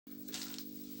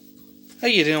How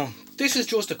you doing? This is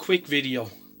just a quick video,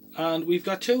 and we've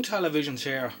got two televisions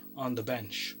here on the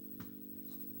bench.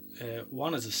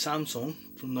 One is a Samsung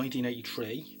from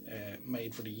 1983,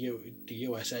 made for the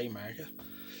USA market,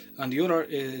 and the other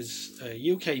is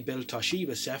a UK built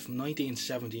Toshiba set from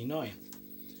 1979.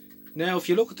 Now if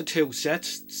you look at the two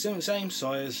sets, same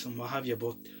size and what have you,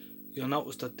 but you'll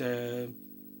notice that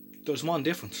there's one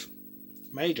difference,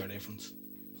 major difference.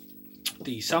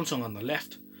 The Samsung on the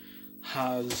left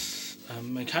has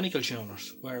mechanical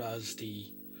tuners, whereas the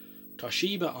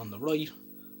Toshiba on the right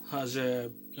has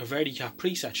a Verticap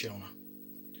preset tuner.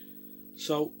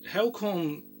 So how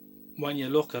come when you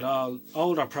look at all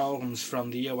older programs from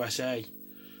the USA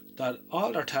that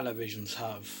all their televisions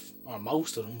have, or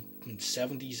most of them in the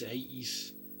 70s,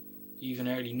 80s, even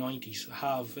early 90s,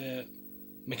 have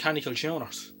mechanical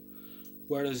tuners,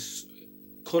 whereas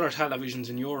colour televisions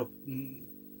in Europe,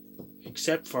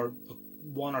 except for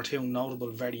one or two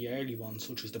notable very early ones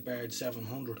such as the Bird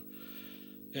 700,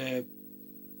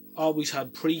 always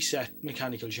had preset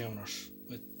mechanical tuners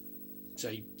with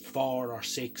say 4 or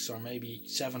 6 or maybe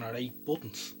 7 or 8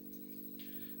 buttons.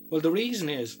 Well, the reason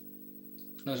is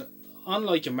that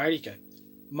unlike America,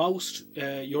 most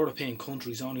European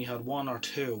countries only had one or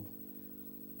two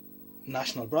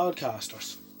national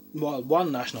broadcasters. Well,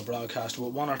 one national broadcaster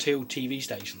with one or two TV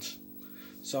stations.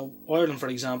 So Ireland, for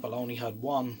example, only had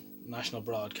one national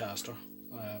broadcaster,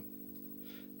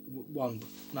 with one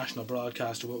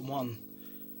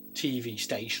TV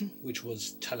station, which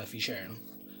was Telefishern,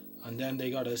 and then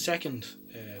they got a second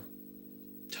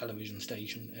television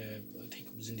station. I think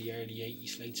it was in the early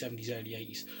 80s, late 70s, early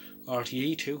 80s.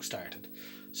 RTE2 started,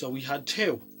 so we had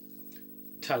two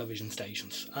television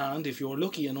stations. And if you were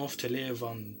lucky enough to live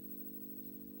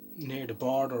near the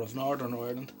border of Northern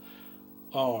Ireland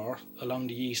or along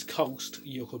the east coast,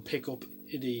 you could pick up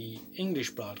the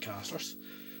English broadcasters,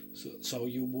 so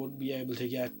you would be able to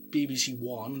get BBC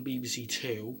One, BBC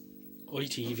Two,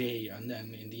 ITV, and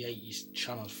then in the 80s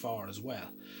Channel 4 as well.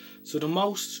 So the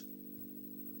most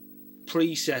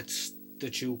presets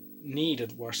that you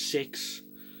needed were 6,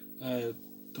 the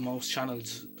most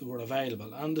channels that were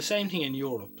available. And the same thing in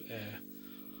Europe.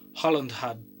 Holland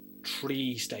had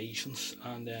 3 stations,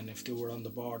 and then if they were on the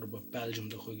border with Belgium,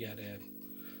 they could get a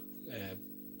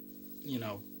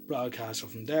broadcaster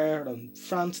from there, and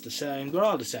France the same. They're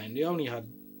all the same. They only had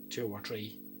 2 or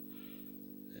 3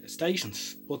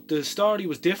 stations. But the story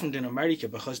was different in America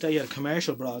because they had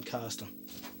commercial broadcasting,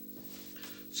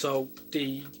 so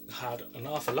they had an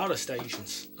awful lot of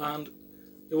stations, and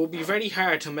it would be very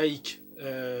hard to make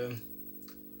a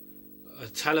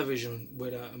television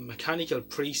with a mechanical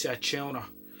preset tuner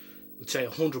with say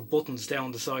 100 buttons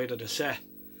down the side of the set,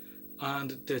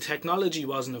 and the technology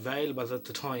wasn't available at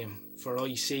the time for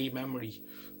IC memory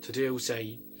to do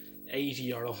say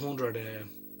 80 or 100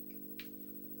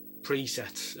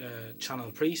 presets,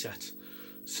 channel presets.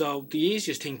 So the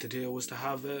easiest thing to do was to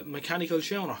have a mechanical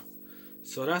tuner.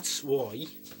 So that's why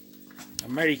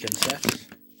American sets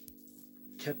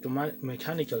kept the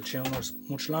mechanical tuners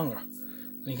much longer.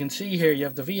 And you can see here you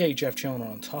have the VHF tuner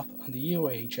on top and the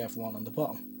UHF one on the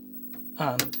bottom,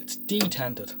 and it's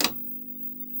detented,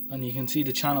 and you can see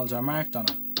the channels are marked on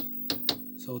it,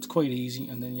 so it's quite easy.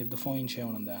 And then you have the fine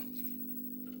tuning there,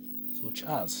 such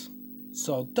as.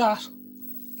 So that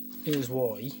is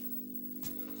why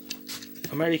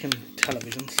American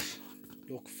televisions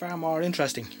look far more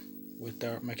interesting with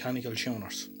their mechanical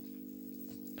tuners.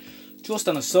 Just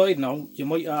on a side note, you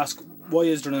might ask, why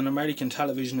is there an American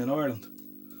television in Ireland?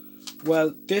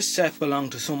 Well, this set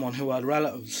belonged to someone who had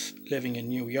relatives living in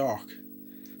New York,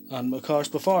 and of course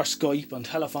before Skype and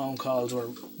telephone calls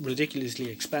were ridiculously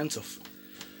expensive,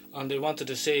 and they wanted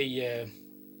to see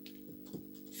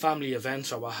family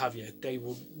events or what have you, they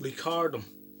would record them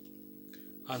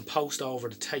and post over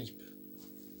the tape,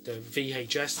 the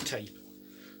VHS tape.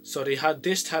 So they had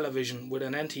this television with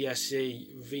an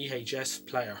NTSC VHS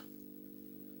player,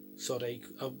 so they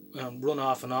run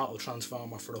off an auto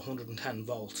transformer for 110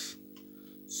 volts,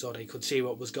 so they could see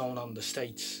what was going on in the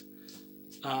States.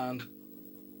 And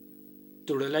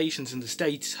the relations in the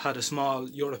States had a small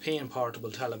European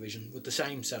portable television with the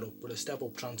same setup with a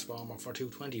step-up transformer for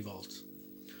 220 volts.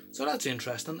 So that's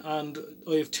interesting. And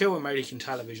I have 2 American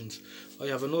televisions. I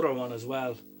have another one as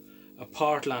well, a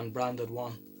Portland branded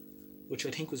one, which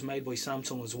I think was made by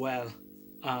Samsung as well,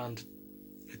 and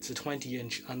it's a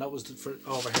 20-inch, and that was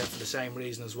over here for the same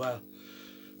reason as well.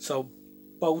 So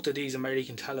both of these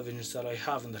American televisions that I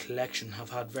have in the collection have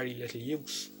had very little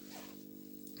use,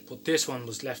 but this one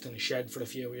was left in a shed for a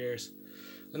few years,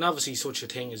 and obviously such a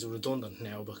thing is redundant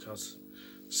now because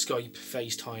Skype,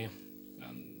 FaceTime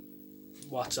and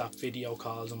WhatsApp video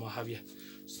calls and what have you.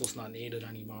 It's just not needed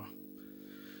anymore.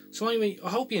 So anyway, I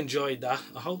hope you enjoyed that.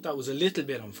 I hope that was a little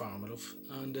bit informative,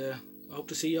 and I hope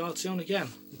to see you all soon again.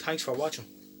 And thanks for watching.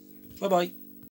 Bye bye.